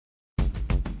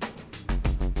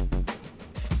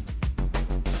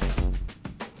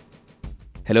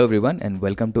Hello, everyone, and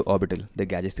welcome to Orbital, the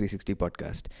Gadgets 360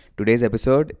 podcast. Today's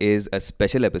episode is a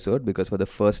special episode because for the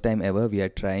first time ever, we are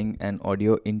trying an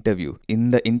audio interview.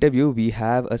 In the interview, we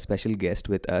have a special guest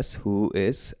with us who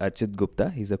is Archit Gupta.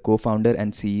 He's a co-founder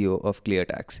and CEO of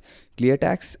ClearTax.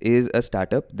 ClearTax is a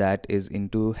startup that is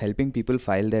into helping people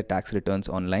file their tax returns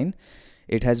online.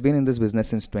 It has been in this business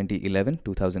since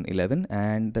 2011,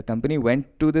 and the company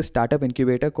went to this startup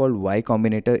incubator called Y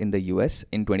Combinator in the US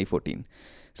in 2014.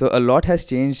 So a lot has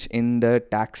changed in the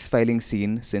tax filing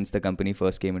scene since the company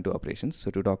first came into operations.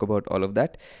 So to talk about all of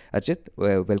that, Archit,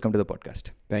 welcome to the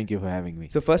podcast. Thank you for having me.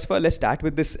 So first of all, let's start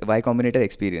with this Y Combinator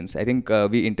experience. I think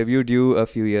we interviewed you a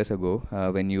few years ago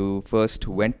when you first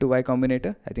went to Y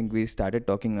Combinator. I think we started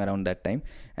talking around that time.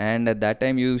 And at that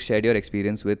time, you shared your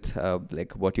experience with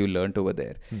like what you learned over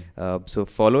there. So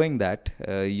following that,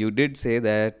 you did say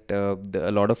that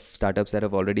a lot of startups that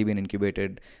have already been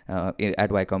incubated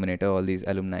at Y Combinator, all these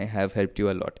alumni have helped you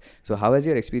a lot. So how has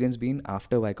your experience been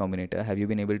after Y Combinator? Have you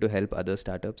been able to help other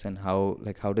startups, and how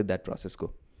did that process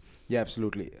go? Yeah,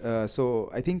 absolutely. So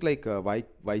I think like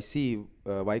YC,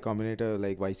 Y Combinator,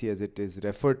 like YC as it is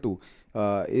referred to,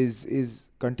 is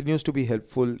continues to be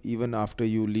helpful even after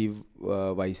you leave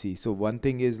YC. So one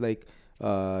thing is like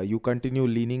you continue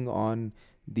leaning on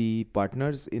the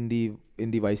partners in the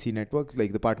YC network.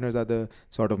 Like the partners are the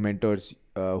sort of mentors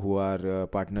who are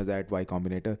partners at Y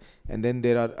Combinator, and then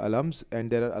there are alums, and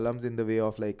there are alums in the way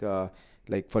of like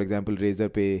for example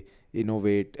Razorpay,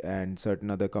 Innovate, and certain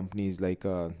other companies like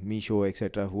Meesho,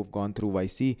 etc., who've gone through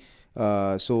YC.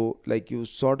 So like you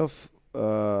sort of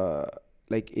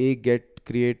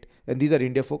create, and these are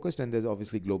India focused, and there's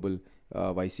obviously global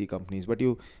YC companies, but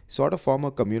you sort of form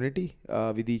a community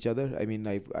with each other. I mean,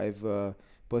 I've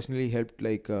personally helped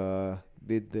like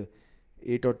with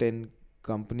 8 or 10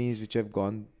 companies which have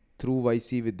gone through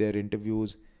YC with their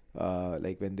interviews,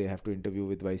 like when they have to interview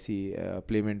with YC,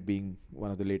 Playment being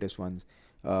one of the latest ones.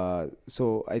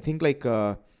 So I think like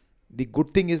the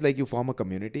good thing is like you form a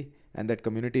community, and that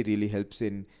community really helps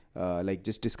in like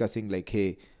just discussing like,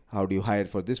 hey, how do you hire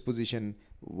for this position?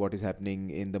 What is happening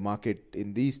in the market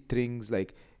in these things?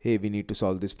 Like, hey, we need to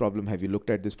solve this problem. Have you looked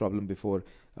at this problem before?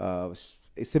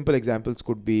 Simple examples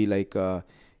could be like,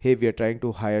 hey, we are trying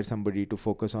to hire somebody to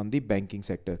focus on the banking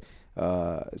sector.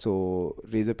 So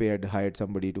Razorpay had hired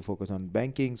somebody to focus on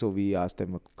banking. So we asked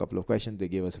them a couple of questions. They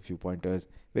gave us a few pointers,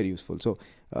 very useful. So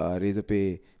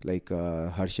Razorpay, like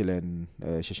Harshil and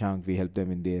Shashank, we helped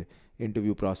them in their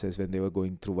interview process when they were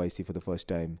going through YC for the first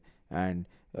time. And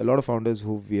a lot of founders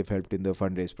who we have helped in the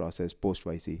fundraise process post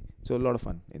YC. So a lot of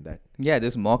fun in that. Yeah,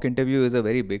 this mock interview is a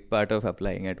very big part of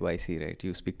applying at YC, right?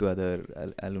 You speak to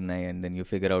other alumni, and then you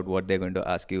figure out what they're going to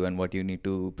ask you and what you need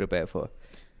to prepare for.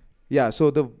 Yeah, so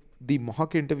the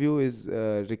mock interview is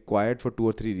required for 2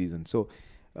 or 3 reasons. So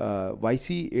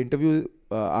YC interview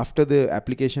after the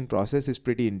application process is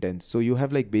pretty intense. So you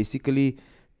have like basically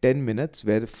 10 minutes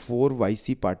where 4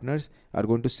 YC partners are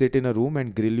going to sit in a room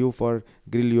and grill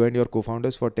you and your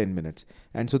co-founders for 10 minutes.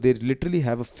 And so they literally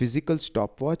have a physical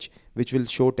stopwatch which will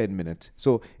show 10 minutes.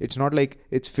 So it's not like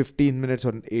it's 15 minutes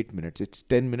or 8 minutes. It's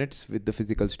 10 minutes with the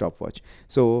physical stopwatch.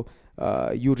 So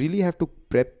you really have to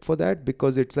prep for that,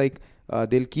 because it's like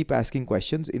they'll keep asking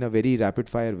questions in a very rapid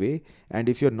fire way. And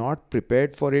if you're not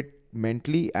prepared for it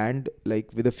mentally and like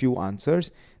with a few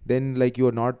answers, then like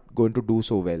you're not going to do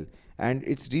so well. And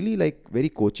it's really like very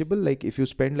coachable. Like if you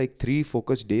spend like 3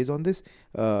 focused days on this,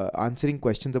 answering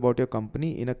questions about your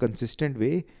company in a consistent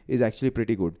way is actually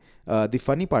pretty good. The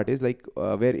funny part is like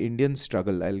where Indians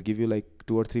struggle. I'll give you like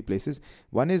 2 or 3 places.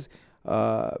 One is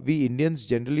we Indians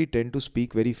generally tend to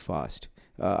speak very fast.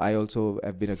 I also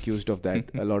have been accused of that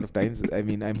a lot of times. I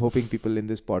mean, I'm hoping people in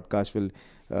this podcast will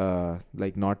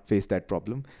like not face that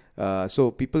problem.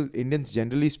 So Indians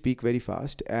generally speak very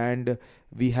fast, and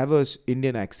we have a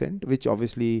Indian accent, which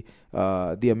obviously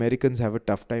the Americans have a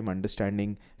tough time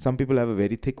understanding. Some people have a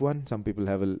very thick one. Some people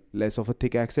have a less of a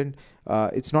thick accent.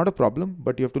 It's not a problem,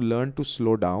 but you have to learn to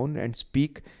slow down and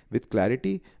speak with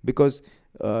clarity, because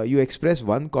you express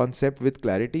one concept with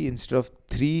clarity instead of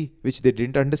 3 which they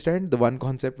didn't understand. The one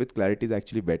concept with clarity is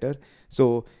actually better.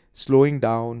 So slowing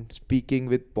down, speaking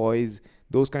with poise,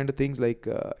 those kind of things, like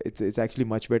it's actually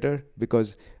much better,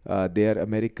 because they are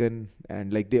American,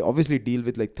 and like they obviously deal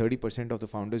with like 30% of the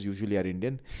founders usually are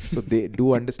Indian, so they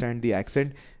do understand the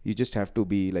accent. You just have to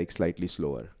be like slightly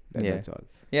slower. That's all.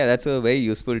 Yeah, that's a very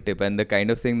useful tip, and the kind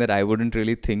of thing that I wouldn't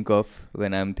really think of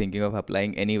when I'm thinking of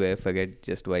applying anywhere, forget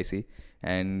just YC.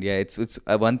 And yeah, it's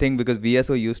one thing, because we are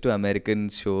so used to American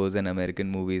shows and American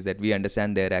movies that we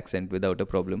understand their accent without a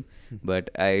problem.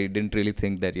 But I didn't really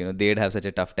think that they'd have such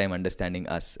a tough time understanding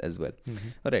us as well.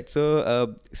 All right.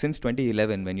 So since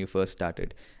 2011, when you first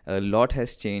started, a lot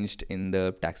has changed in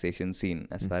the taxation scene,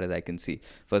 as far as I can see.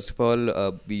 First of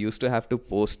all, we used to have to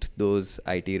post those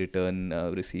IT return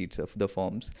receipts of the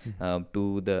forms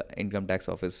to the income tax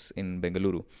office in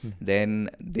Bengaluru.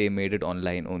 Then they made it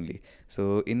online only.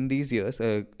 So in these years,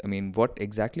 I mean, what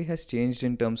exactly has changed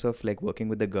in terms of like working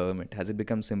with the government? Has it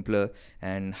become simpler,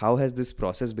 and how has this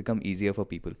process become easier for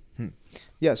people?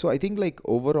 Yeah, so I think like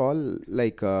overall,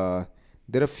 like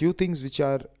there are few things which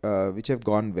have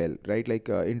gone well, right? Like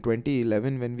in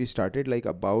 2011 when we started, like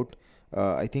about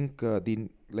I think the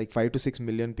like 5 to 6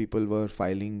 million people were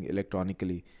filing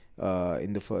electronically.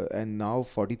 And now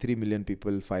 43 million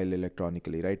people file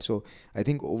electronically, right? So I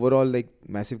think overall, like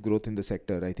massive growth in the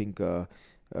sector. I think uh,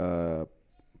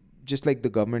 just like the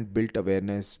government built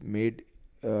awareness, made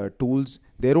their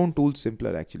own tools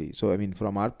simpler actually. So I mean,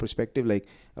 from our perspective, like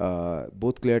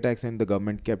both ClearTax and the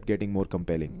government kept getting more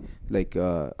compelling, like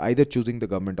either choosing the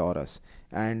government or us.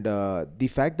 And the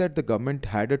fact that the government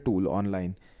had a tool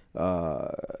online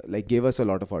like gave us a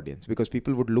lot of audience, because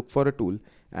people would look for a tool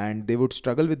and they would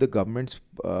struggle with the government's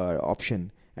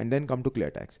option and then come to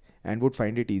ClearTax and would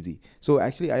find it easy. So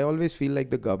actually I always feel like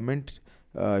the government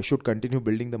should continue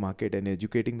building the market and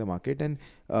educating the market, and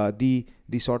the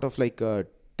sort of like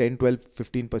 10 12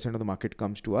 15% of the market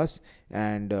comes to us,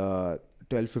 and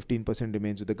 12-15%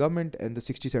 remains with the government, and the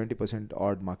 60-70%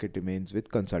 odd market remains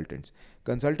with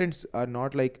consultants are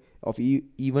not like of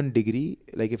even degree.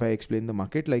 Like if I explain the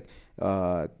market, like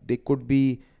they could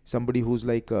be somebody who's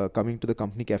like coming to the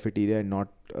company cafeteria and not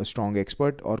a strong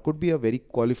expert, or could be a very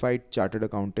qualified chartered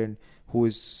accountant who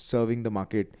is serving the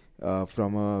market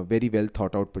from a very well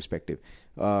thought out perspective.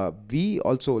 We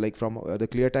also, like from the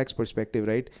ClearTax perspective,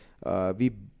 right?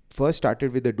 We first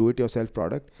started with the do-it-yourself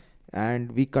product,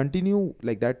 and we continue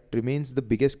like that. Remains the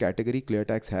biggest category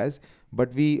ClearTax has,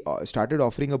 but we started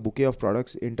offering a bouquet of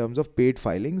products in terms of paid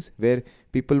filings, where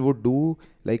people would do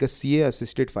like a CA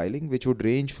assisted filing, which would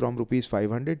range from rupees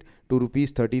 500 to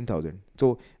rupees 13,000.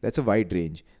 So that's a wide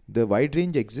range. The wide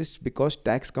range exists because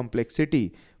tax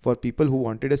complexity for people who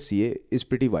wanted a CA is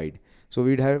pretty wide. So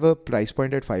we'd have a price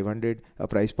point at 500, a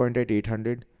price point at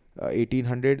 800,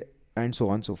 1800, and so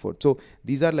on and so forth. So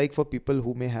these are like for people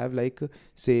who may have like,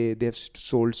 say they have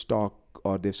sold stock,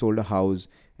 or they've sold a house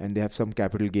and they have some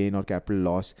capital gain or capital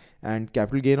loss. And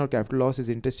capital gain or capital loss is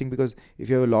interesting because if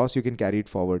you have a loss, you can carry it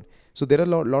forward. So there are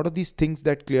a lot of these things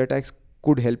that ClearTax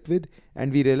could help with,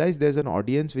 and we realize there's an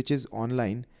audience which is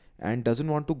online and doesn't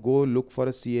want to go look for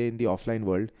a CA in the offline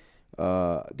world.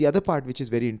 The other part which is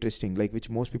very interesting, like which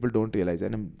most people don't realize,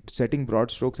 and I'm setting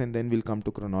broad strokes and then we'll come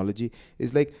to chronology,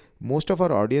 is like most of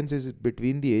our audience is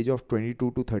between the age of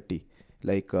 22 to 30,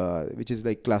 like which is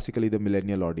like classically the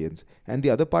millennial audience. And the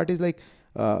other part is like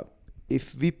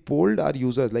if we polled our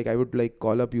users, like I would like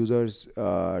call up users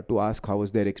to ask how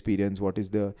was their experience, what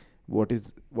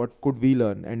could we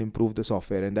learn and improve the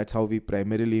software. And that's how we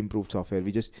primarily improved software.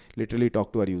 We just literally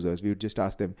talk to our users. We would just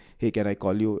ask them, hey, can I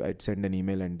call you? I'd send an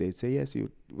email and they'd say yes,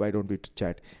 why don't we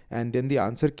chat? And then the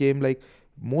answer came, like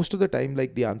most of the time,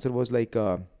 like the answer was like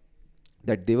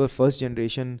that they were first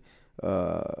generation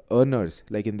earners,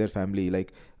 like in their family,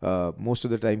 like most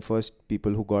of the time first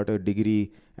people who got a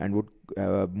degree and would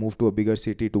move to a bigger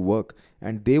city to work,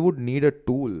 and they would need a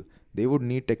tool, they would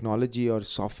need technology or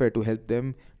software to help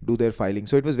them do their filing.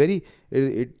 So it was very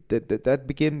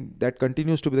that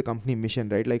continues to be the company mission,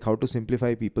 right? Like how to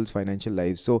simplify people's financial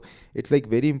lives. So it's like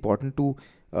very important to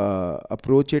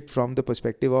approach it from the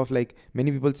perspective of, like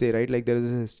many people say, right, like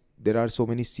there are so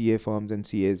many CA firms and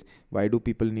CAs, why do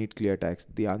people need ClearTax?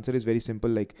 The answer is very simple.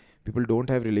 Like people don't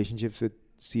have relationships with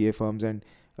CA firms and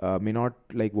may not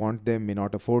like want them, may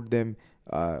not afford them.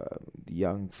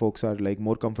 Young folks are like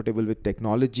more comfortable with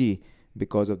technology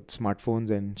because of smartphones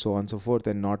and so on and so forth,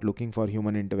 and not looking for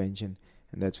human intervention,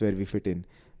 and that's where we fit in.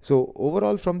 So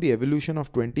overall, from the evolution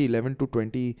of 2011 to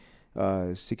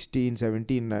 2016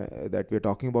 17 that we're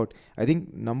talking about, I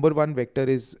think number one vector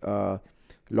is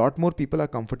lot more people are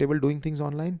comfortable doing things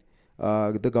online.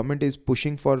 The government is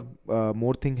pushing for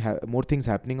more things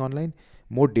happening online.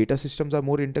 More data systems are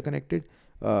more interconnected.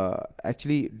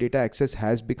 Actually, data access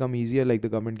has become easier. Like the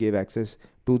government gave access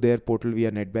to their portal via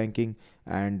net banking,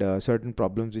 and certain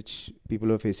problems which people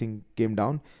were facing came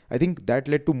down. I think that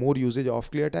led to more usage of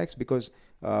ClearTax because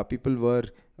people were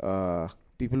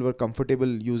comfortable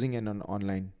using an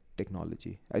online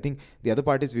technology. I think the other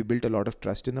part is we built a lot of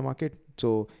trust in the market,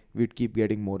 so we'd keep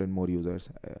getting more and more users.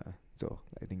 So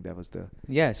I think that was the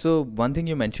Yeah, so one thing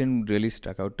you mentioned really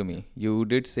struck out to me. You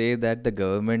did say that the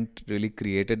government really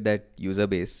created that user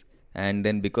base, and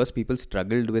then because people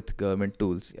struggled with government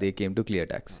tools, they came to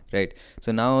ClearTax, right?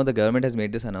 So now the government has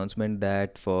made this announcement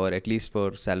that for at least for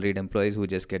salaried employees who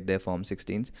just get their Form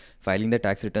 16s, filing the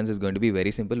tax returns is going to be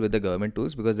very simple with the government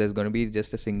tools because there's going to be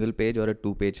just a single page or a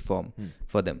two-page form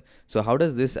for them. So how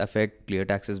does this affect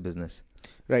ClearTax's business?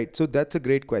 Right. So that's a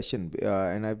great question,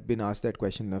 and I've been asked that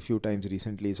question a few times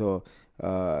recently. So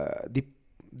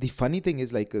the funny thing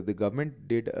is like the government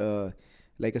did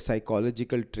like a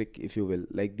psychological trick, if you will.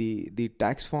 Like the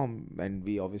tax form, and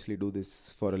we obviously do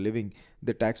this for a living.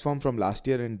 The tax form from last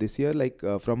year and this year, like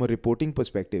from a reporting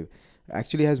perspective,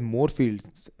 actually has more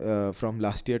fields from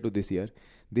last year to this year.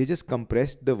 They just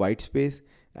compressed the white space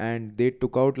and they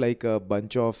took out like a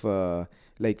bunch of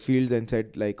like fields and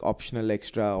said like optional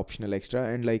extra,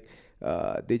 and like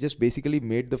they just basically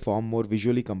made the form more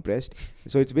visually compressed.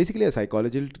 So it's basically a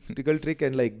psychological trick,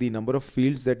 and like the number of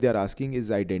fields that they are asking is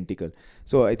identical.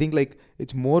 So I think like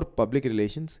it's more public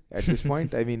relations at this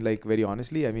point. I mean, like very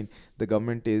honestly, I mean the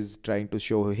government is trying to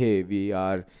show, hey, we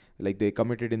are like, they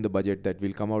committed in the budget that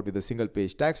we'll come out with a single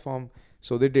page tax form.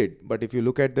 So they did. But if you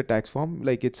look at the tax form,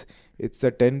 like it's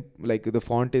a 10, like the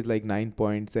font is like 9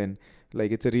 points, and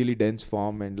like it's a really dense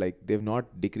form, and like they've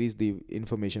not decreased the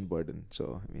information burden.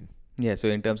 So I mean, Yeah, so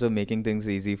in terms of making things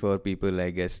easy for people, I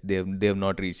guess they've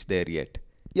not reached there yet.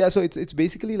 yeah, so it's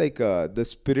basically like the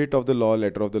spirit of the law,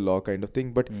 letter of the law kind of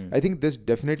thing. But I think there's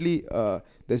definitely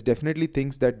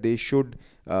things that they should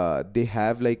they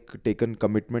have like taken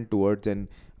commitment towards, and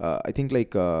I think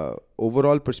like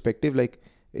overall perspective, like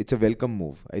it's a welcome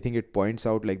move. I think it points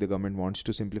out like the government wants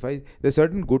to simplify. There's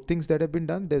certain good things that have been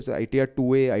done. There's ITR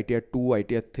 2A, ITR 2,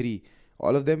 ITR 3.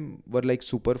 All of them were like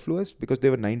superfluous because they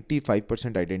were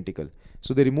 95% identical.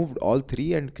 So they removed all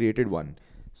three and created one.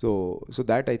 So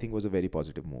that I think was a very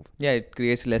positive move. Yeah, it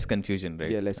creates less confusion, right?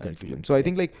 Yeah, less confusion. So I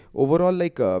think like overall,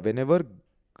 like whenever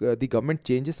the government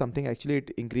changes something, actually it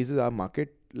increases our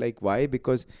market. Like why?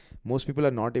 Because most people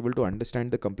are not able to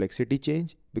understand the complexity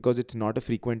change, because it's not a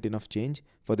frequent enough change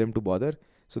for them to bother.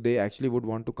 So they actually would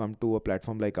want to come to a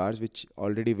platform like ours, which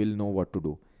already will know what to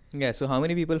do. Yeah, so how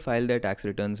many people file their tax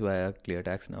returns via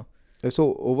ClearTax now?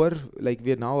 So over, like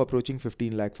we are now approaching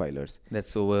 15 lakh filers.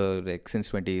 That's over like since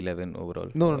 2011 overall.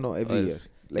 No, every year.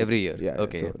 Like, every year. Yeah.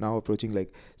 Okay. So now approaching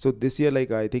like, so this year,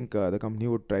 like I think the company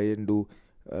would try and do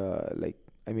like,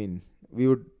 I mean, we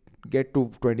would get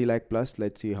to 20 lakh plus.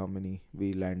 Let's see how many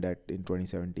we land at in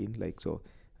 2017. Like, so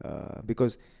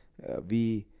because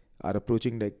we are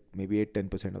approaching like maybe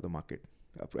 8-10% of the market,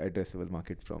 addressable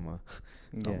market from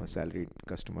a salaried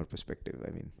customer perspective.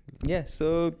 I mean, yeah,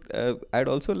 so I'd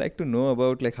also like to know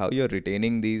about like how you're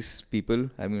retaining these people.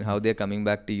 I mean, how they're coming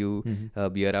back to you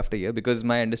year after year, because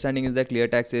my understanding is that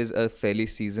ClearTax is a fairly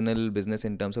seasonal business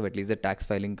in terms of at least the tax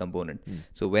filing component.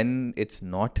 So when it's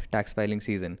not tax filing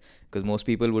season, because most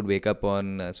people would wake up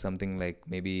on something like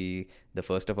maybe the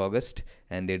 1st of August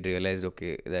and they'd realize,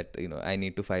 okay, that I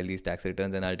need to file these tax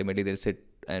returns, and ultimately they'll sit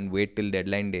and wait till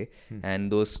deadline day,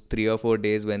 and those 3 or 4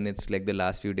 days when it's like the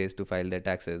last few days to file their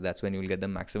taxes, that's when you'll get the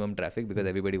maximum traffic because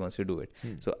everybody wants to do it.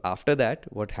 So after that,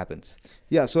 what happens?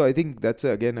 Yeah, so I think that's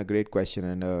again a great question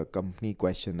and a company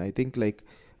question. I think like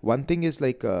one thing is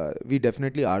like we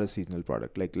definitely are a seasonal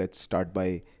product. Like let's start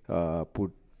by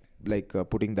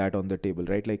putting that on the table,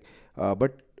 right? Like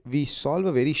but we solve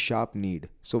a very sharp need.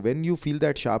 So when you feel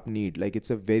that sharp need, like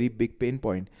it's a very big pain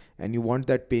point and you want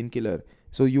that painkiller,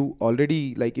 so you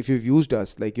already, like if you've used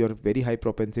us, like you're very high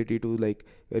propensity to like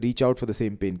reach out for the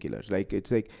same painkiller. Like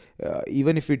it's like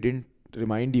even if we didn't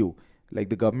remind you, like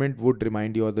the government would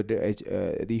remind you, or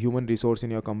the human resource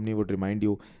in your company would remind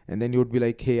you, and then you would be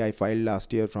like, hey, I filed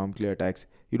last year from ClearTax.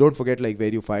 You don't forget like where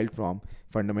you filed from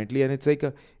fundamentally. And it's like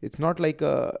it's not like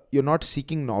you're not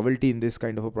seeking novelty in this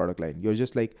kind of a product line. You're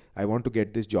just like, I want to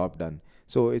get this job done.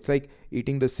 So it's like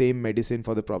eating the same medicine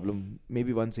for the problem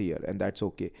maybe once a year, and that's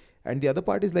okay. And the other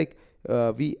part is like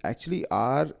we actually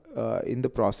are in the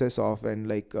process of, and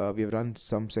like we've run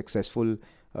some successful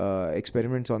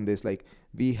experiments on this. Like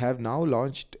we have now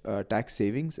launched tax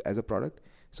savings as a product.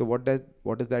 So what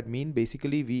does that mean?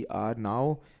 Basically, we are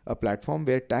now a platform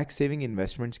where tax saving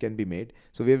investments can be made.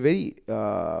 So we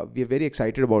are very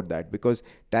excited about that, because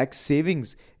tax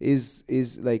savings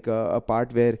is like a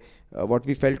part where what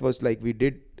we felt was like we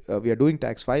are doing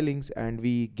tax filings and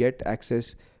we get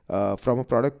access from a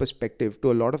product perspective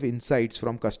to a lot of insights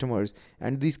from customers,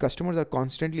 and these customers are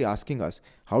constantly asking us,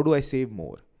 how do I save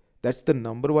more? That's the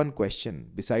number one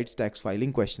question besides tax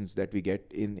filing questions that we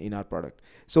get in our product.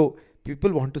 So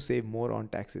people want to save more on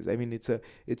taxes. I mean,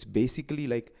 it's basically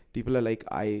like people are like,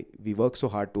 we work so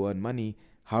hard to earn money.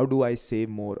 How do I save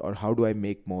more, or how do I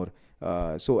make more?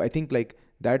 So I think like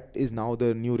that is now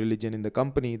the new religion in the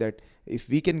company, that if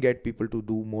we can get people to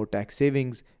do more tax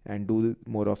savings and do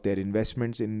more of their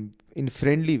investments in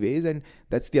friendly ways. And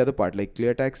that's the other part, like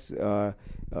ClearTax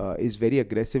is very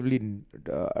aggressively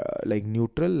like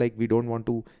neutral. Like we don't want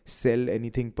to sell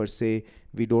anything per se.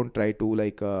 We don't try to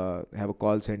like have a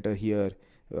call center here,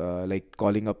 like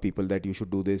calling up people that you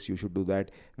should do this, you should do that.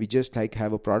 We just like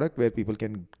have a product where people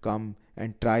can come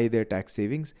and try their tax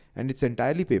savings, and it's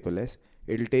entirely paperless.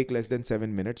 It'll take less than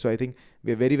 7 minutes. So I think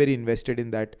we're very, very invested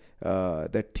in that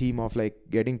theme of like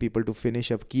getting people to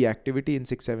finish a key activity in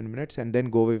 6-7 minutes and then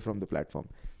go away from the platform.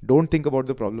 Don't think about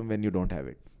the problem when you don't have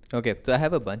it. Okay, so I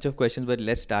have a bunch of questions, but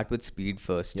let's start with speed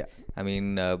first. Yeah. I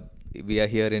mean, we are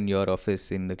here in your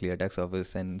office, in the ClearTax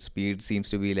office, and speed seems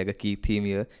to be like a key theme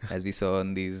here, as we saw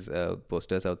on these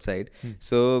posters outside.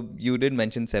 So you did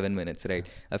mention 7 minutes, right?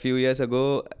 A few years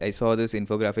ago, I saw this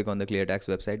infographic on the ClearTax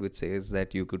website which says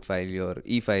that you could file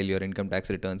your income tax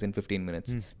returns in 15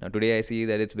 minutes. Now today I see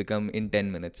that it's become in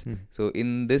 10 minutes. So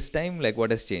in this time, like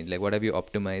what has changed? Like what have you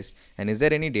optimized? And is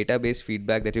there any database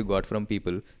feedback that you got from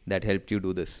people that helped you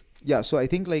do this? Yeah, so I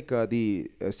think like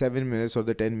the 7 minutes or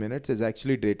the 10 minutes is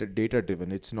actually data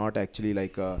driven. It's not actually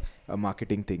like a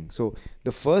marketing thing. So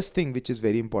the first thing which is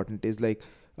very important is like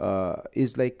the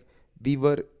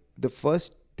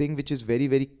first thing which is very,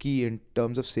 very key in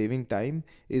terms of saving time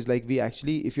is like we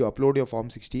actually, if you upload your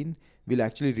Form 16, we'll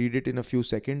actually read it in a few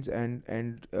seconds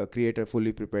and create a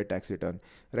fully prepared tax return,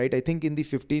 right? I think in the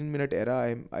 15-minute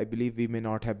era, I believe we may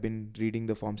not have been reading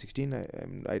the Form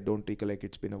 16. I don't recollect,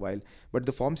 it's been a while. But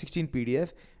the Form 16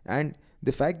 PDF, and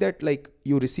the fact that like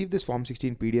you receive this Form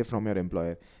 16 PDF from your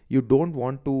employer, you don't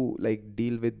want to like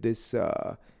deal with this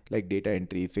like data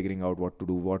entry, figuring out what to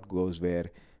do, what goes where.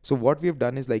 So what we've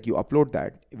done is like you upload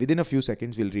that, within a few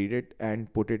seconds we'll read it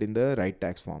and put it in the right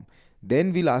tax form.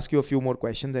 Then we'll ask you a few more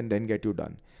questions and then get you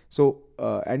done. So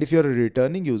and if you're a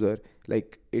returning user,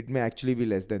 like it may actually be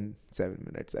less than 7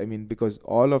 minutes. I mean, because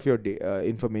all of your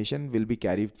information will be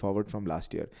carried forward from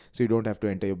last year, so you don't have to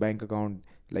enter your bank account,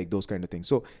 like those kind of things.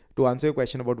 So to answer your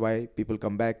question about why people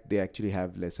come back, they actually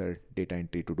have lesser data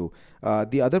entry to do.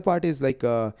 The other part is like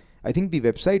I think the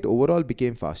website overall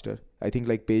became faster. I think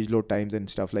like page load times and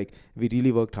stuff, like we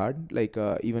really worked hard, like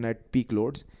even at peak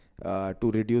loads,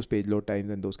 to reduce page load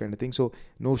times and those kind of things. So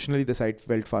notionally the site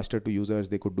felt faster to users,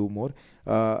 they could do more.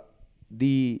 I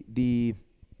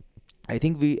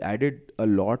think we added a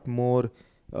lot more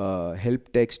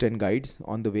help text and guides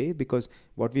on the way, because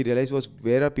what we realized was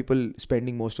where are people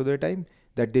spending most of their time,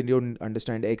 that they don't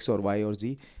understand X or Y or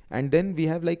Z. And then we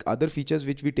have like other features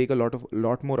which we take a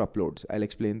lot more uploads. I'll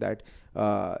explain that.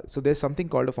 So there's something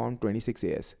called a Form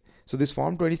 26AS. So this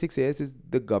Form 26AS is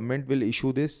the government will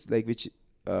issue this, like which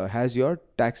has your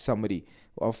tax summary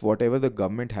of whatever the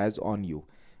government has on you.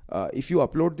 If you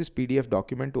upload this PDF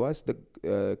document to us, the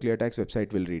ClearTax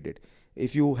website will read it.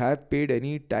 If you have paid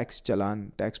any tax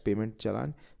payment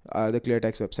challan, the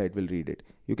ClearTax website will read it.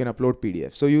 You can upload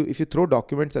PDF. So if you throw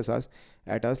documents at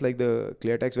us, like the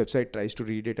ClearTax website tries to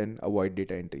read it and avoid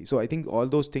data entry. So I think all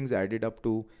those things added up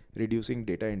to reducing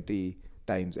data entry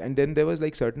times. And then there was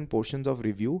like certain portions of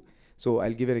review. So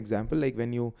I'll give an example. Like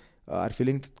when you are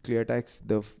filling ClearTax,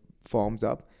 the forms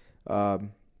up,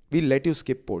 we'll let you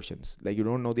skip portions. Like you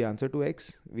don't know the answer to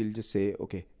X, we'll just say,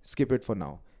 okay, skip it for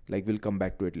now. Like we'll come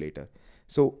back to it later.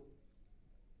 So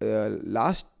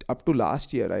up to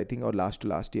last year, I think, or last to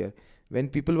last year, when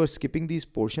people were skipping these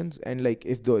portions, and like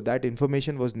if that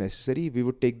information was necessary, we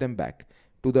would take them back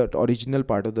to the original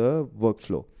part of the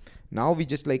workflow. Now we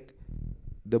just like,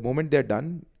 the moment they're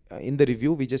done, in the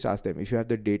review, we just ask them, if you have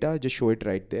the data, just show it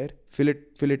right there. Fill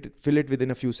it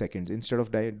within a few seconds instead of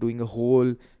doing a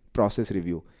whole process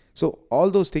review. So all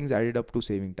those things added up to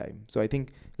saving time. So I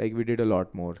think like we did a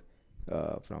lot more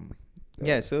from.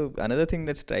 Yeah, so another thing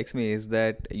that strikes me is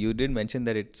that you did mention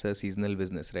that it's a seasonal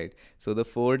business, right? So the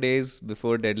 4 days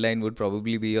before deadline would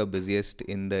probably be your busiest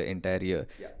in the entire year.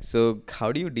 Yeah. So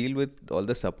how do you deal with all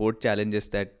the support challenges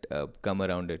that come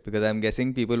around it? Because I'm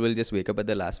guessing people will just wake up at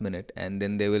the last minute and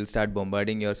then they will start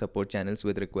bombarding your support channels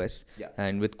with requests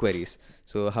and with queries.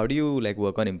 So how do you like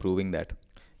work on improving that?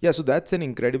 Yeah, so that's an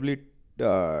incredibly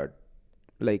tough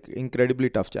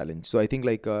challenge. So I think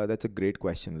like that's a great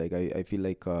question. Like I feel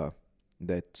like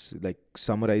that's like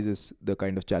summarizes the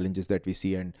kind of challenges that we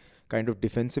see and kind of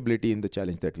defensibility in the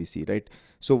challenge that we see, right?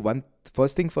 So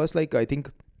first thing first, like I think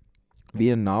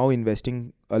we are now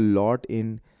investing a lot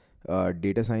in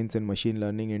data science and machine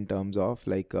learning in terms of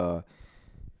like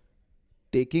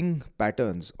taking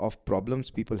patterns of problems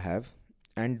people have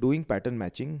and doing pattern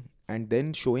matching and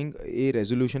then showing a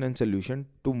resolution and solution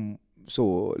to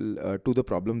the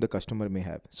problem the customer may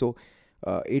have. So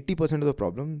 80% of the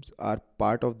problems are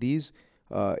part of these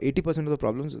 80% of the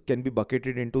problems can be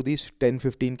bucketed into these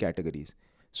 10-15 categories.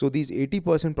 So these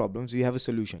 80% problems we have a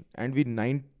solution, and we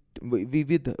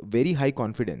with very high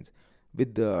confidence,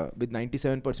 with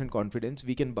 97% confidence,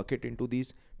 we can bucket into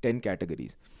these 10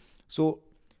 categories. So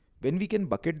when we can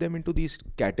bucket them into these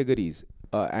categories,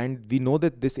 and we know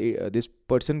that this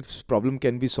person's problem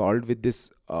can be solved with this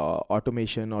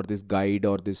automation or this guide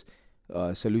or this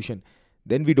solution,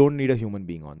 then we don't need a human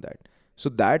being on that. So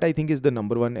that I think is the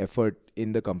number one effort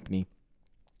in the company,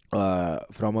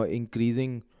 from a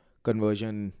increasing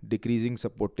conversion, decreasing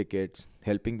support tickets,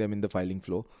 helping them in the filing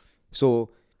flow. So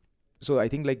I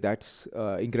think like that's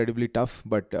incredibly tough,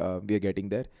 but we are getting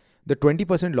there. The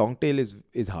 20% long tail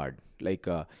is hard. Like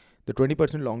the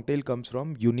 20% long tail comes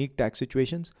from unique tax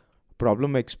situations,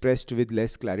 problem expressed with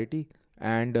less clarity,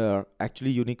 and actually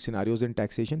unique scenarios in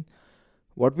taxation.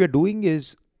 What we are doing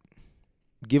is,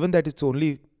 given that it's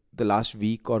only the last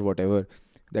week or whatever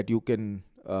that you can,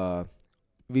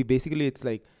 we basically, it's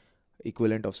like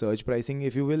equivalent of surge pricing,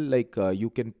 if you will. Like you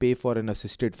can pay for an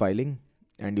assisted filing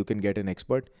and you can get an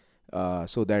expert,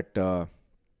 so that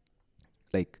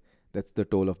like that's the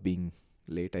toll of being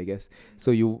late, I guess.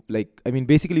 So you like, I mean,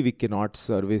 basically we cannot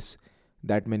service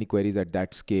that many queries at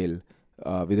that scale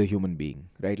with a human being,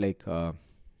 right? Like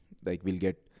we'll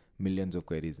get millions of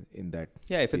queries in that.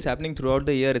 Yeah, if it's happening throughout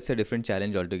the year, it's a different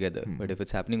challenge altogether. But if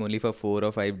it's happening only for 4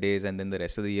 or 5 days and then the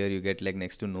rest of the year you get like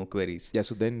next to no queries. Yeah,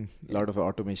 so then a lot of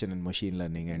automation and machine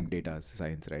learning and data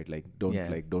science, right? Like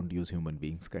don't use human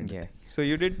beings kind of thing. So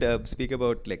you did speak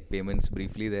about like payments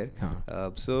briefly there.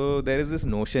 So there is this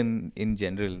notion in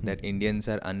general that Indians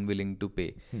are unwilling to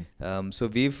pay. So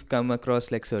we've come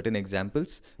across like certain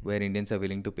examples where Indians are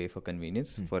willing to pay for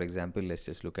convenience. For example, let's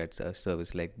just look at a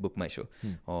service like Book My Show,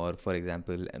 or for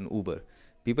example an Uber.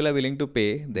 People are willing to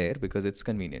pay there because it's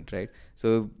convenient, right?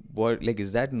 So what, like,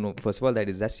 is that, first of all,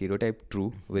 is that stereotype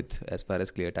true with as far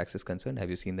as ClearTax is concerned? Have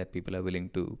you seen that people are willing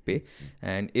to pay?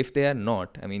 And if they are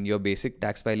not, I mean, your basic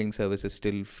tax filing service is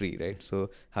still free, right? So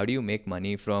how do you make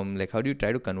money from, like, how do you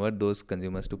try to convert those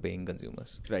consumers to paying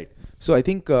consumers? Right. So I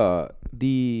think I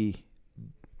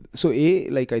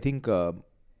think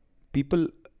people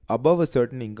above a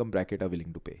certain income bracket are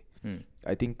willing to pay.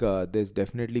 I think there's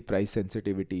definitely price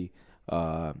sensitivity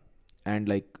and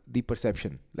like the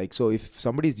perception. Like, so if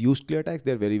somebody's used ClearTax,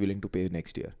 they're very willing to pay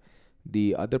next year.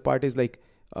 The other part is like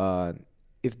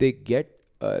if they get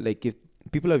if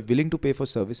people are willing to pay for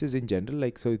services in general,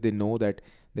 like, so if they know that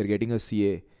they're getting a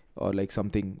CA or like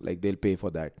something, like they'll pay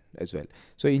for that as well.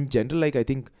 So in general, like I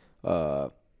think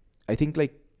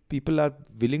like people are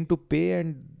willing to pay,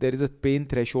 and there is a pain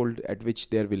threshold at which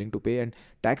they are willing to pay. And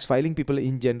tax filing people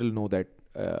in general know that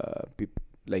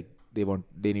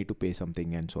they need to pay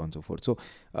something, and so on and so forth. So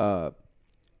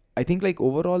I think like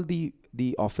overall the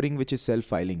offering, which is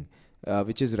self-filing,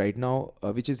 which is right now,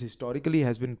 which is historically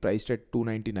has been priced at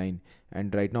 $299,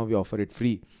 and right now we offer it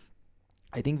free.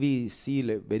 I think we see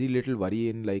very little worry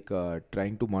in like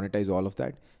trying to monetize all of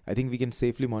that. I think we can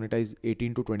safely monetize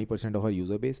 18 to 20% of our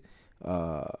user base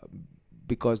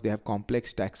because they have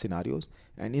complex tax scenarios.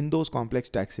 And in those complex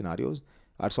tax scenarios,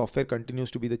 our software continues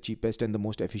to be the cheapest and the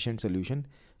most efficient solution.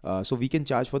 So we can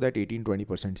charge for that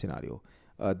 18-20% scenario.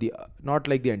 Not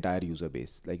like the entire user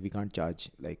base. Like we can't charge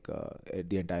like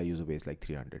the entire user base like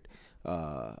 300.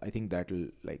 I think that will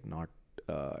like not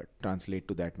translate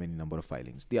to that many number of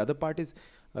filings. The other part is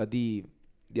the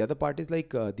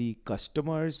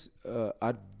customers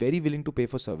are very willing to pay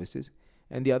for services,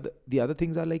 and the other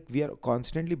things are like we are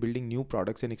constantly building new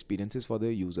products and experiences for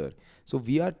the user. So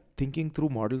we are thinking through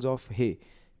models of, hey,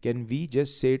 can we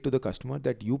just say to the customer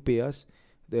that you pay us,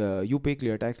 you pay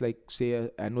ClearTax like say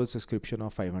an annual subscription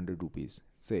of 500 rupees.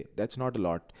 Say that's not a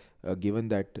lot, given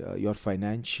that your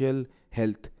financial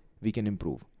health we can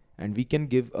improve. And we can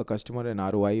give a customer an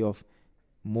ROI of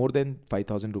more than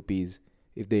 5,000 rupees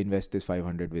if they invest this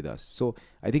 500 with us. So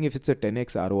I think if it's a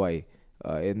 10x ROI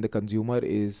and the consumer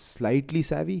is slightly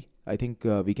savvy, I think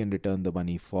we can return the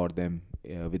money for them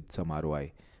with some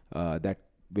ROI. That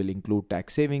will include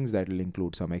tax savings, that will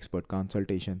include some expert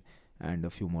consultation and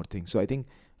a few more things. So I think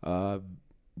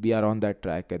we are on that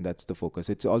track, and that's the focus.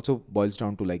 It also boils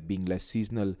down to like being less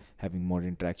seasonal, having more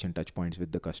interaction touch points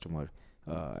with the customer.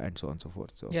 and so on and so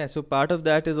forth. So yeah, so part of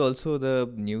that is also the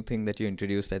new thing that you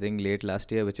introduced, I think, late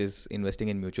last year, which is investing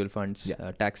in mutual funds,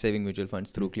 tax-saving mutual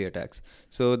funds through ClearTax.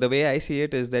 So the way I see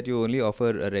it is that you only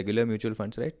offer regular mutual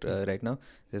funds, right? Right now,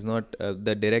 there's not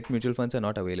the direct mutual funds are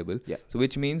not available. Yeah. So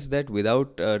which means that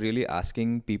without really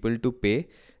asking people to pay,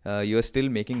 you are still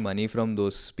making money from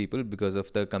those people because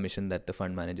of the commission that the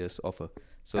fund managers offer.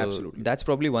 So Absolutely. that's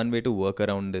probably one way to work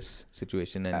around this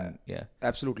situation. And yeah,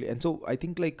 absolutely. And so I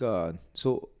think like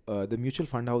the mutual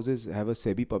fund houses have a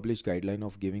SEBI published guideline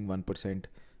of giving 1%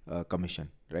 commission,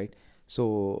 right?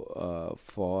 So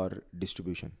for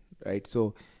distribution, right?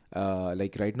 So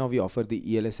like right now we offer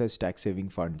the ELSS tax saving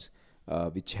funds,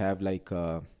 which have like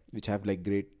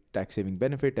great tax saving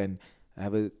benefit and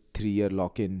have a 3-year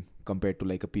lock-in compared to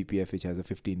like a PPF which has a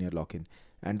 15-year lock-in.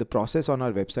 And the process on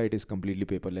our website is completely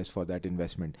paperless for that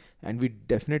investment. And we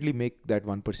definitely make that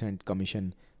 1%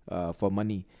 commission for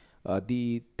money.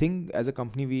 The thing as a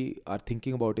company we are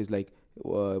thinking about is like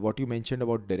what you mentioned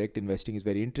about direct investing is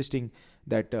very interesting,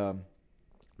 that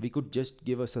we could just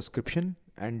give a subscription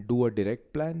and do a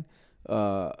direct plan.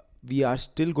 We are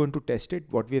still going to test it.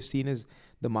 What we have seen is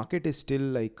the market is still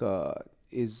like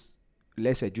is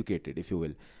less educated, if you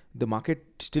will. The market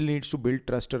still needs to build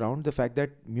trust around the fact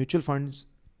that mutual funds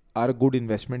are a good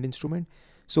investment instrument.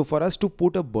 So for us to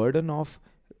put a burden of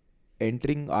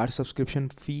entering our subscription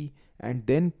fee and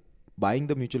then buying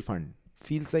the mutual fund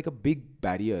feels like a big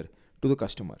barrier to the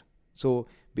customer. So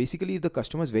basically, if the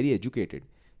customer is very educated,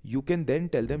 you can then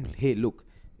tell them, hey, look,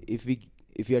 if we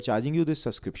are charging you this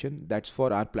subscription, that's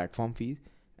for our platform fee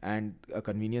and a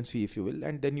convenience fee, if you will,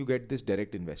 and then you get this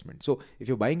direct investment. So if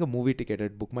you're buying a movie ticket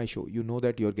at Book My Show, you know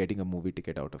that you're getting a movie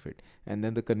ticket out of it, and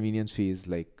then the convenience fee is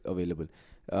like available.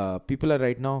 People are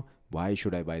right now, why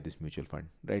should I buy this mutual fund,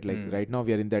 right? Like right now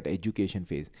we are in that education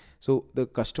phase. So the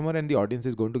customer and the audience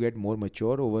is going to get more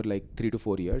mature over like 3 to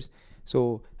 4 years.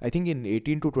 So I think in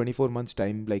 18 to 24 months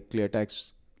time, like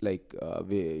ClearTax, like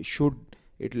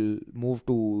it'll move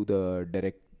to the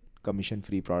direct commission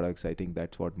free products. I think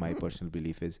that's what my personal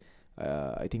belief is.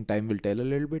 I think time will tell a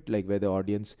little bit like where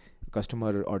the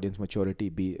customer audience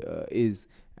maturity is,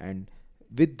 and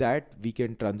with that we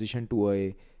can transition to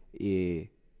a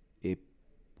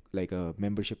like a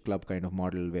membership club kind of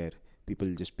model where people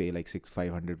just pay like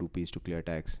 500 rupees to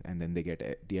ClearTax, and then they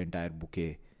get the entire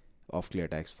bouquet of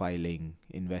ClearTax filing,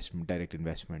 investment, direct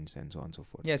investments, and so on and so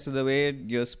forth. Yeah, so the way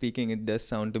you're speaking, it does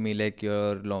sound to me like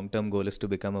your long-term goal is to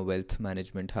become a wealth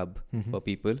management hub for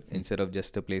people instead of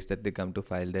just a place that they come to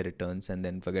file their returns and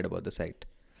then forget about the site.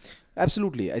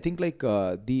 Absolutely. I think like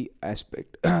the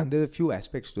aspect, there's a few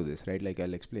aspects to this, right? Like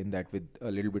I'll explain that with a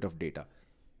little bit of data.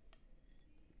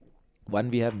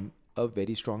 One, we have a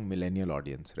very strong millennial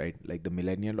audience, right? Like the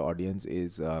millennial audience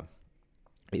is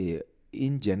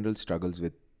in general struggles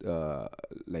with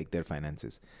like their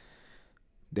finances.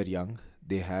 They're young,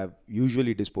 they have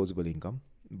usually disposable income,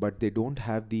 but they don't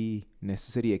have the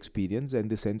necessary experience and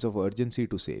the sense of urgency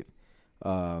to save.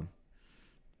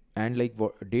 And like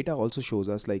what data also shows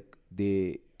us, like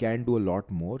they can do a lot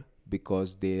more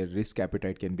because their risk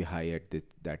appetite can be high at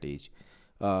that age.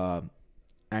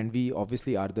 And we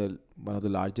obviously are one of the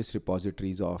largest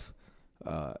repositories of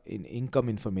in income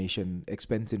information,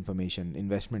 expense information,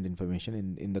 investment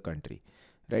information in the country,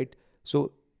 right?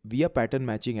 So via pattern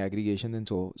matching, aggregation, and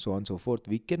so on and so forth,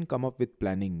 we can come up with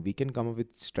planning. We can come up with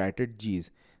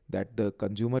strategies that the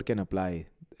consumer can apply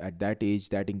at that age,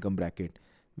 that income bracket,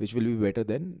 which will be better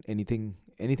than anything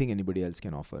anybody else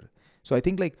can offer. So I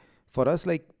think like for us,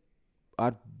 like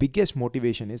our biggest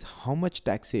motivation is how much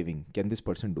tax saving can this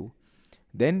person do?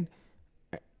 Then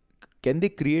can they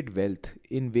create wealth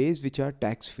in ways which are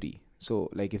tax free? So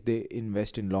like if they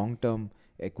invest in long term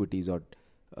equities or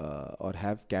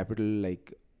have capital,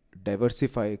 like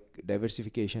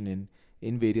diversification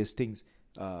in various things.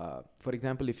 For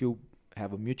example, if you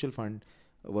have a mutual fund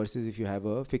versus if you have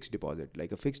a fixed deposit,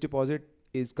 like a fixed deposit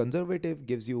is conservative,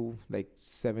 gives you like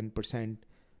 7%,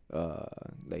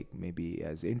 like maybe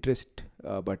as interest,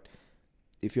 but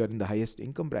if you are in the highest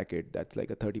income bracket, that's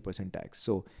like a 30% tax.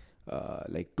 So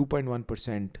like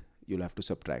 2.1% you'll have to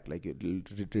subtract, like it'll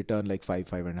return like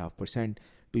 5.5%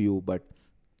 to you,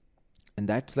 and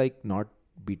that's like not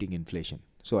beating inflation.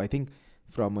 So I think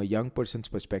from a young person's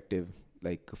perspective,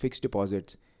 like fixed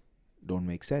deposits don't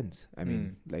make sense. I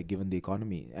mean, like given the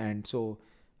economy. And so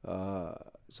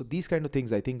these kind of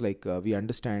things, I think like we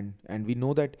understand and we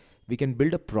know that we can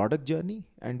build a product journey,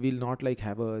 and we'll not like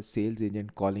have a sales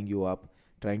agent calling you up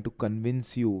trying to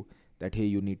convince you that, hey,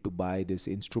 you need to buy this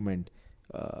instrument.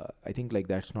 I think like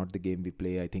that's not the game we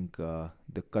play. I think the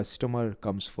customer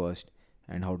comes first,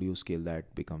 and how do you scale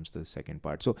that becomes the second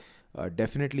part. So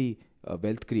definitely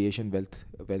wealth creation,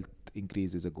 wealth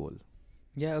increase is a goal.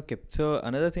 Yeah, okay. So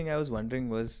another thing I was wondering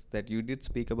was that you did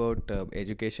speak about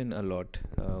education a lot.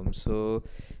 So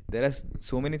there are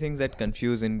so many things that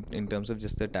confuse in terms of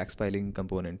just the tax filing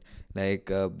component. Like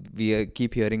we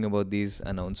keep hearing about these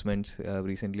announcements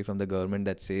recently from the government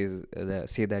that say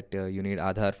that you need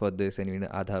Aadhaar for this and you need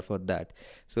Aadhaar for that.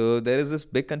 So there is this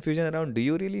big confusion around, do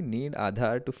you really need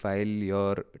Aadhaar to file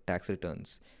your tax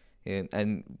returns?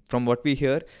 And from what we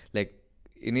hear, like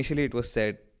initially it was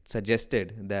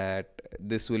suggested that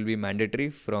this will be mandatory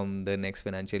from the next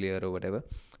financial year or whatever,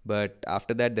 but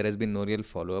after that there has been no real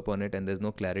follow up on it and there's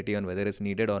no clarity on whether it's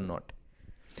needed or not.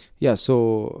 Yeah,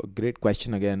 so great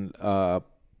question again.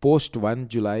 Post 1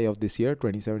 July of this year,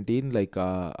 2017, like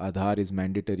Aadhaar is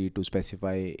mandatory to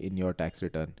specify in your tax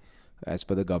return as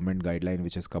per the government guideline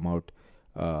which has come out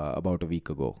about a week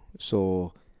ago.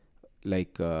 So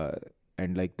like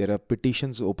and like there are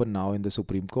petitions open now in the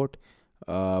Supreme Court,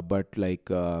 but like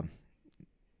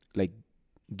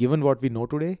given what we know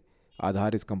today,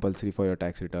 Aadhaar is compulsory for your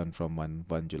tax return from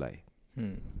 1 July.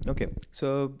 Okay.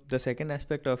 So the second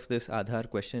aspect of this Aadhaar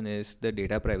question is the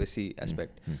data privacy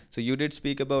aspect. So you did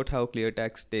speak about how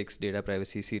ClearTax takes data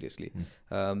privacy seriously.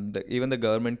 Even the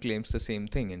government claims the same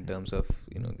thing in terms of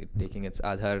it taking its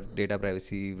Aadhaar data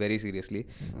privacy very seriously.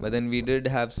 But then we did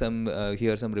have some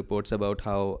reports about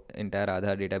how entire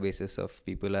Aadhaar databases of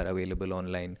people are available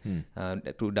online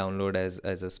to download as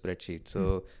a spreadsheet.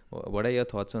 So what are your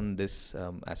thoughts on this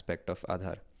aspect of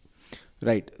Aadhaar?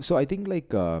 Right. So I think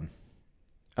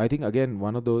I think again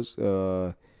one of those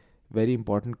very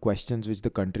important questions which the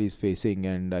country is facing,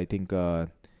 and I think there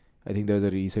was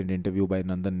a recent interview by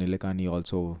Nandan Nilekani,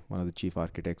 also one of the chief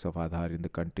architects of Aadhaar in the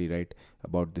country, right,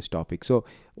 about this topic. So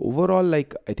overall, I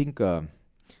think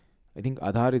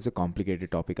Aadhaar is a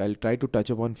complicated topic. I'll try to touch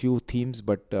upon few themes,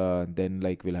 but then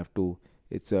we'll have to.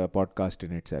 It's a podcast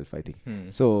in itself, I think.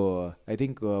 So I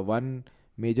think one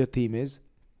major theme is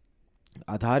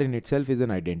Aadhaar in itself is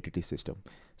an identity system.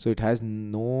 So it has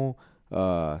no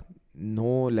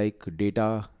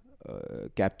data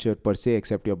capture per se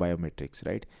except your biometrics,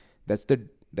 right? That's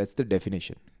the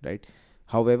definition, right?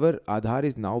 However, Aadhaar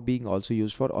is now being also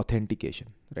used for authentication,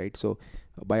 right? So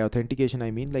by authentication,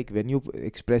 I mean when you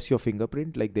express your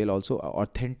fingerprint, they'll also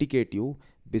authenticate you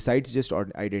besides just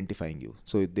identifying you.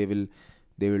 So they will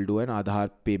do an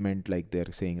Aadhaar payment, like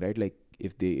they're saying, right?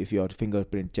 If your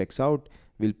fingerprint checks out,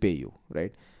 we'll pay you,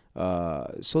 right?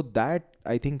 So that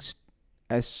I think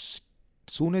as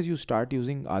soon as you start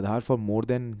using Aadhaar for more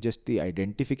than just the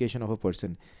identification of a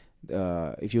person,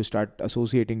 if you start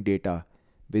associating data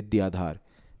with the Aadhaar,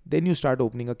 then you start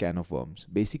opening a can of worms.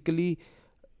 Basically,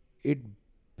 it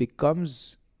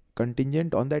becomes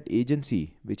contingent on that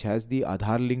agency which has the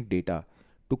Aadhaar linked data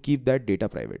to keep that data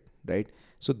private, right?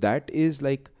 So that is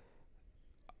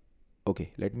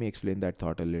okay, let me explain that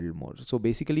thought a little more. So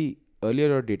basically, earlier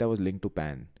your data was linked to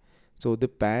PAN. So the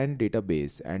PAN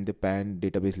database and the PAN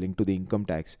database linked to the income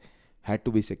tax had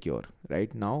to be secure,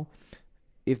 right? Now,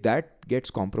 if that gets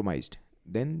compromised,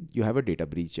 then you have a data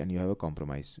breach and you have a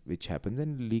compromise which happens,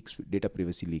 and data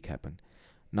privacy leak happen.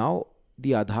 Now,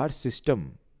 the Aadhaar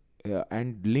system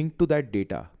and linked to that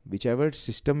data, whichever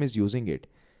system is using it,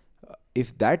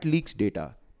 if that leaks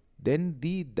data, then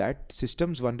that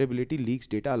system's vulnerability leaks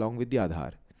data along with the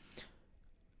Aadhaar.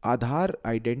 Aadhaar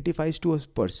identifies to a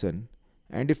person,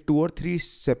 and if 2 or 3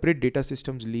 separate data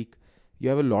systems leak, you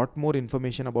have a lot more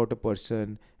information about a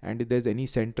person, and if there's any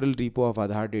central repo of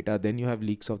Aadhaar data, then you have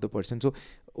leaks of the person. So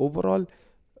overall,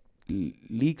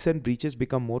 leaks and breaches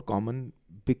become more common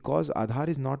because Aadhaar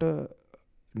is not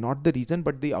the reason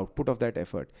but the output of that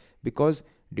effort, because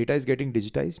data is getting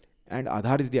digitized and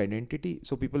Aadhaar is the identity,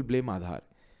 so people blame Aadhaar.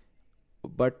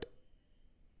 But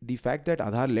the fact that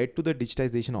Aadhaar led to the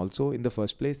digitization also in the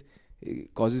first place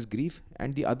causes grief.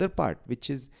 And the other part,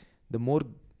 which is the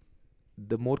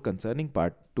more concerning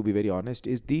part, to be very honest,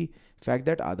 is the fact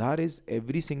that Aadhaar is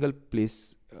every single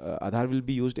place. Aadhaar will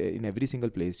be used in every single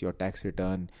place: your tax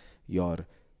return, your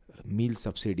meal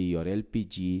subsidy, your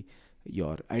LPG,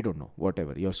 your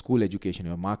whatever, your school education,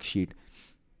 your mark sheet.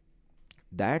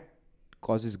 That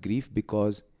causes grief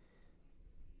because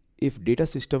if data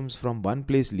systems from one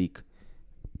place leak,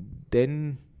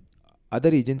 then other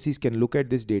agencies can look at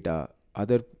this data,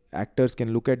 other actors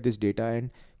can look at this data and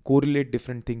correlate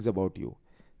different things about you.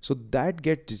 So that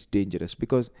gets dangerous,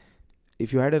 because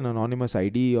if you had an anonymous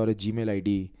ID or a Gmail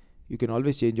ID, you can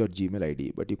always change your Gmail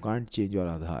ID, but you can't change your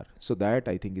Aadhaar. So that,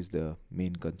 I think, is the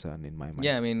main concern in my mind.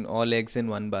 Yeah, I mean, all eggs in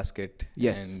one basket.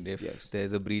 Yes. And if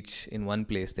there's a breach in one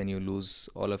place, then you lose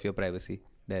all of your privacy.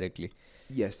 directly.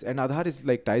 Yes, and Aadhaar is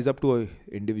like ties up to a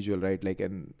individual, right? Like,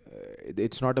 and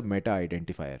it's not a meta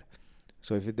identifier.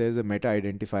 So if there's a meta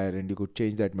identifier and you could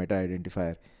change that meta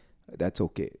identifier, that's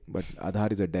okay. But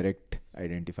Aadhaar is a direct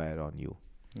identifier on you.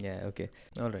 Yeah, okay.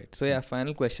 All right. So yeah,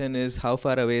 final question is, how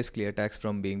far away is ClearTax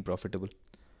from being profitable?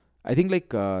 I think like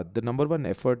the number one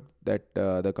effort that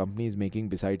the company is making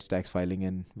besides tax filing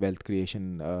and wealth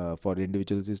creation for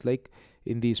individuals is like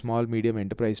in the small medium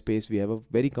enterprise space, we have a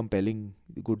very compelling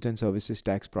goods and services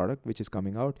tax product which is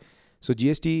coming out. So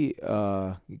GST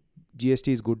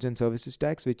is goods and services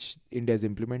tax, which India is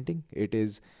implementing. It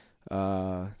is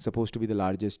supposed to be the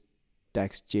largest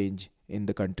tax change in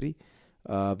the country.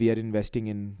 We are investing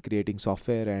in creating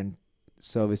software and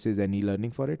services and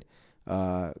e-learning for it.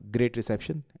 Great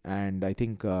reception, and I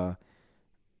think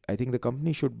the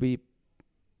company should be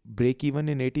break even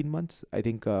in 18 months. I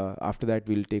think after that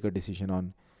we'll take a decision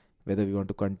on whether we want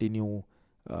to continue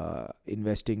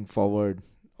investing forward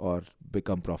or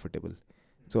become profitable.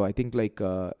 So I think like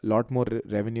a lot more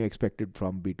revenue expected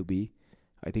from B2B.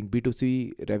 I think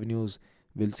B2C revenues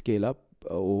will scale up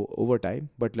over time,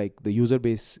 but like the user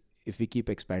base, if we keep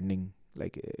expanding,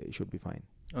 like it should be fine.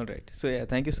 All right. So yeah,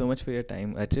 thank you so much for your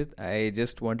time, Archit. I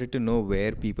just wanted to know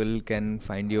where people can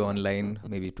find you online,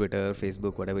 maybe Twitter,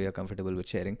 Facebook, whatever you're comfortable with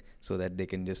sharing, so that they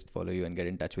can just follow you and get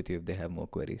in touch with you if they have more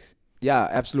queries. Yeah,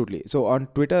 absolutely. So on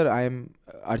Twitter, I am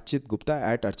Archit Gupta,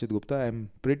 at Archit Gupta. I'm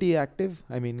pretty active.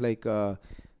 I mean, like,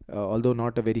 although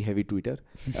not a very heavy tweeter.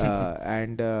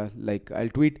 And like I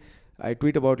tweet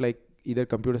about like either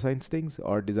computer science things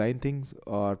or design things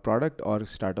or product or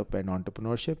startup and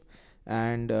entrepreneurship.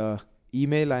 And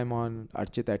email, I'm on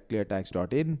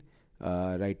archit@cleartax.in.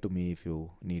 Write to me if you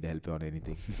need help on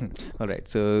anything. All right.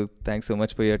 So thanks so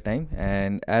much for your time.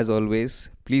 And as always,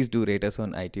 please do rate us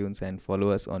on iTunes and follow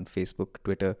us on Facebook,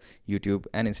 Twitter, YouTube,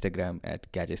 and Instagram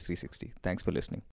at Gadgets360. Thanks for listening.